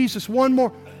trust Jesus one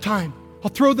more time. I'll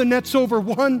throw the nets over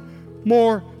one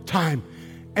more time.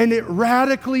 And it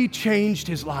radically changed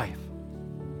his life.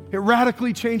 It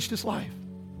radically changed his life.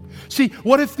 See,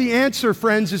 what if the answer,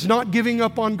 friends, is not giving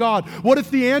up on God? What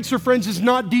if the answer, friends, is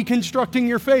not deconstructing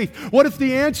your faith? What if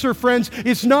the answer, friends,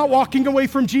 is not walking away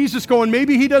from Jesus going,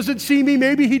 maybe He doesn't see me,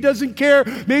 maybe He doesn't care,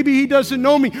 maybe He doesn't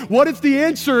know me? What if the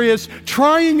answer is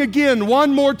trying again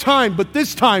one more time, but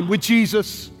this time with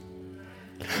Jesus?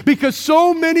 Because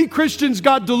so many Christians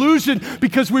got delusioned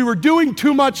because we were doing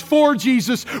too much for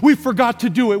Jesus, we forgot to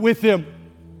do it with Him.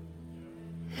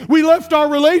 We left our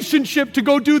relationship to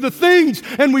go do the things,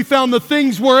 and we found the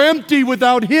things were empty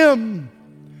without Him.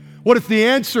 What if the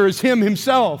answer is Him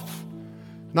Himself?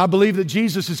 And I believe that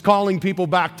Jesus is calling people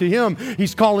back to Him.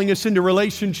 He's calling us into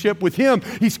relationship with Him.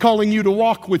 He's calling you to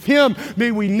walk with Him.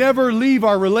 May we never leave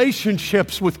our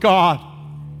relationships with God.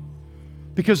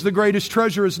 Because the greatest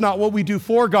treasure is not what we do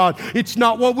for God. It's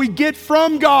not what we get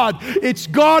from God. It's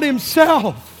God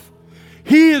Himself.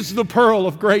 He is the pearl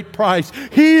of great price.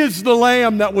 He is the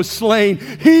Lamb that was slain.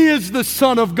 He is the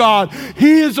Son of God.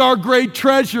 He is our great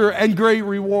treasure and great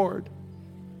reward.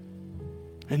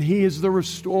 And He is the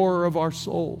restorer of our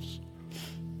souls.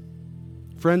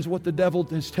 Friends, what the devil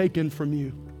has taken from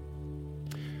you,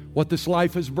 what this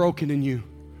life has broken in you,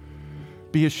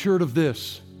 be assured of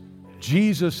this: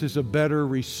 Jesus is a better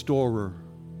restorer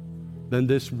than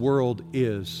this world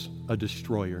is a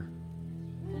destroyer.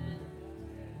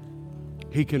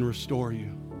 He can restore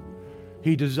you.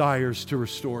 He desires to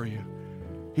restore you.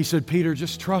 He said, Peter,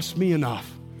 just trust me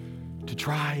enough to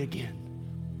try again.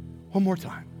 One more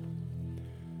time.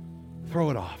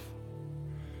 Throw it off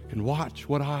and watch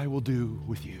what I will do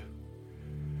with you.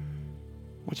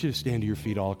 I want you to stand to your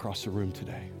feet all across the room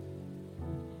today.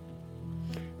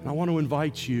 And I want to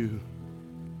invite you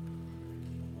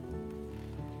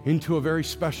into a very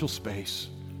special space.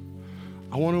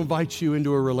 I want to invite you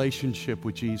into a relationship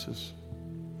with Jesus.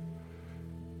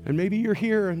 And maybe you're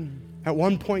here and at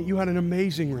one point you had an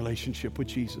amazing relationship with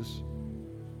Jesus.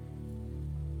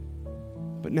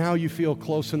 But now you feel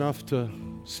close enough to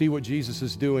see what Jesus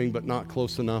is doing, but not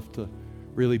close enough to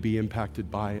really be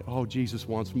impacted by it. Oh, Jesus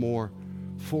wants more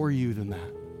for you than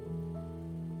that.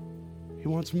 He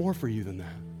wants more for you than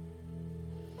that.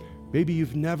 Maybe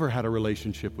you've never had a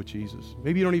relationship with Jesus.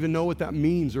 Maybe you don't even know what that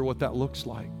means or what that looks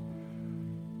like.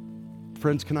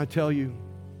 Friends, can I tell you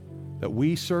that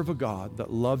we serve a God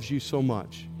that loves you so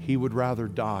much, He would rather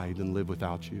die than live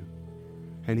without you.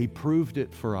 And He proved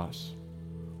it for us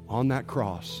on that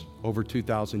cross over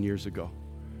 2,000 years ago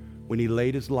when He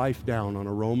laid His life down on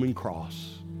a Roman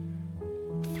cross,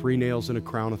 3 nails and a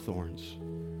crown of thorns,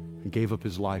 and gave up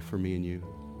His life for me and you.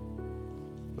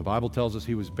 The Bible tells us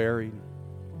He was buried,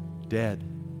 dead,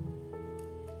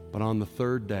 but on the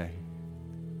 3rd day,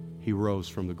 He rose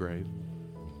from the grave,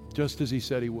 just as He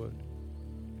said He would.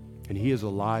 And He is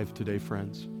alive today,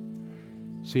 friends.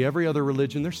 See, every other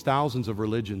religion, there's thousands of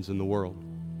religions in the world.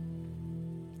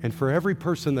 And for every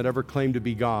person that ever claimed to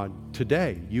be God,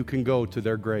 today you can go to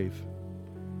their grave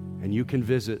and you can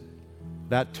visit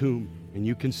that tomb and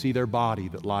you can see their body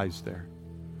that lies there.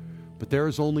 But there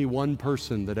is only one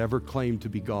person that ever claimed to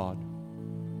be God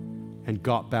and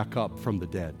got back up from the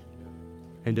dead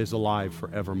and is alive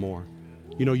forevermore.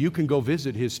 You know, you can go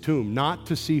visit his tomb, not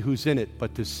to see who's in it,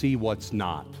 but to see what's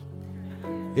not.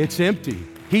 It's empty.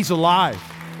 He's alive.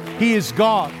 He is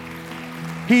God.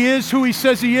 He is who he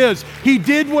says he is. He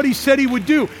did what he said he would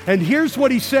do. And here's what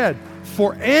he said: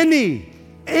 for any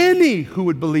who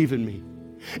would believe in me,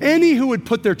 any who would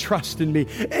put their trust in me,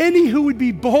 any who would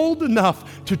be bold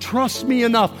enough to trust me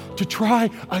enough to try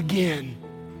again,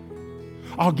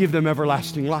 I'll give them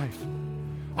everlasting life.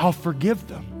 I'll forgive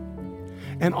them.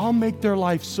 And I'll make their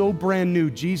life so brand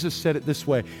new. Jesus said it this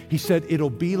way. He said,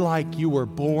 it'll be like you were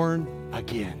born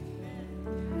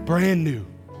again. Brand new.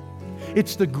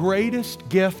 It's the greatest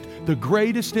gift, the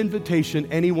greatest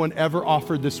invitation anyone ever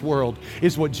offered this world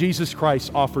is what Jesus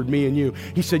Christ offered me and you.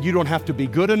 He said, you don't have to be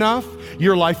good enough.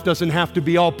 Your life doesn't have to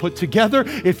be all put together.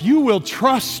 If you will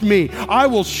trust me, I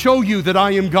will show you that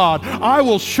I am God. I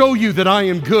will show you that I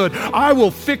am good. I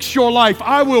will fix your life.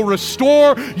 I will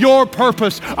restore your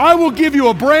purpose. I will give you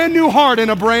a brand new heart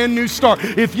and a brand new start.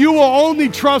 If you will only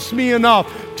trust me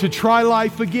enough to try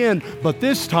life again, but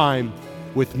this time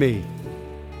with me.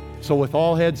 So with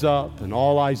all heads up and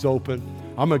all eyes open,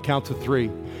 I'm going to count to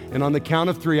 3. And on the count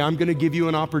of 3, I'm going to give you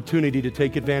an opportunity to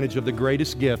take advantage of the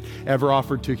greatest gift ever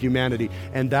offered to humanity.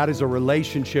 And that is a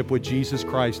relationship with Jesus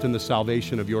Christ and the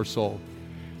salvation of your soul.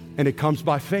 And it comes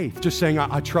by faith, just saying,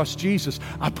 I trust Jesus.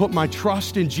 I put my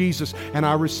trust in Jesus and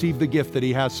I receive the gift that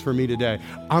he has for me today.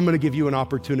 I'm going to give you an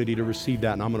opportunity to receive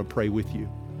that, and I'm going to pray with you.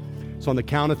 So on the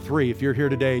count of 3, if you're here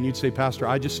today and you'd say, Pastor,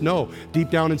 I just know deep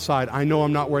down inside, I know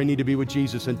I'm not where I need to be with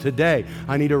Jesus. And today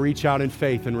I need to reach out in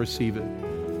faith and receive it.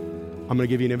 I'm going to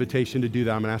give you an invitation to do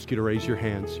that. I'm going to ask you to raise your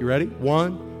hands. You ready?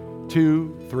 1,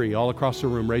 2, 3. All across the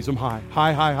room. Raise them high.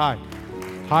 High, high, high.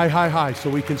 High, high, high, so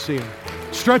we can see them.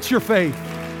 Stretch your faith.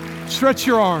 Stretch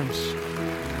your arms.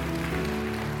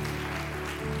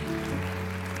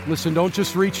 Listen, don't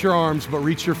just reach your arms, but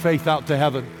reach your faith out to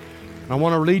heaven. I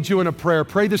want to lead you in a prayer.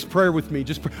 Pray this prayer with me.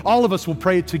 Just pray. All of us will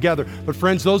pray it together. But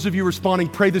friends, those of you responding,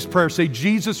 pray this prayer. Say,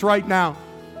 Jesus, right now,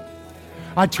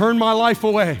 I turn my life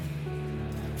away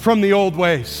from the old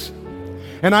ways.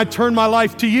 And I turn my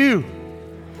life to you,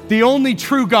 the only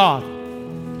true God.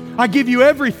 I give you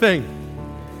everything.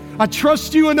 I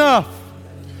trust you enough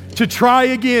to try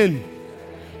again.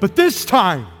 But this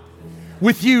time,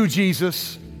 with you,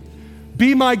 Jesus,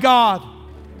 be my God.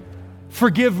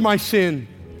 Forgive my sin.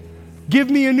 Give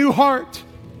me a new heart.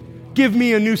 Give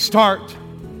me a new start.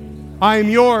 I am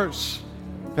yours,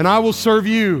 and I will serve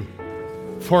you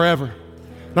forever.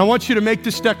 And I want you to make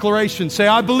this declaration. Say,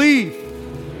 I believe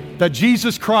that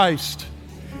Jesus Christ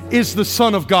is the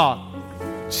Son of God.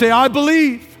 Say, I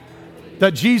believe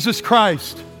that Jesus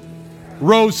Christ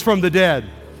rose from the dead.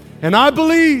 And I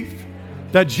believe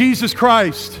that Jesus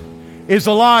Christ is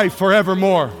alive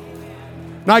forevermore.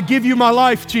 And I give you my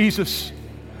life, Jesus.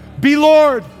 Be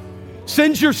Lord.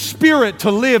 Send your Spirit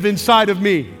to live inside of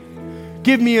me.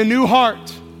 Give me a new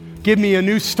heart. Give me a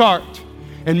new start.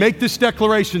 And make this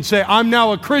declaration. Say, I'm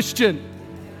now a Christian,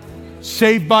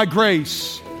 saved by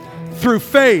grace, through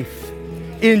faith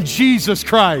in Jesus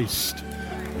Christ.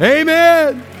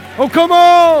 Amen. Oh, come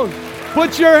on.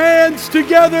 Put your hands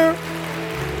together.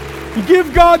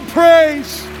 Give God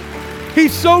praise.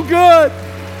 He's so good.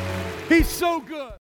 He's so good.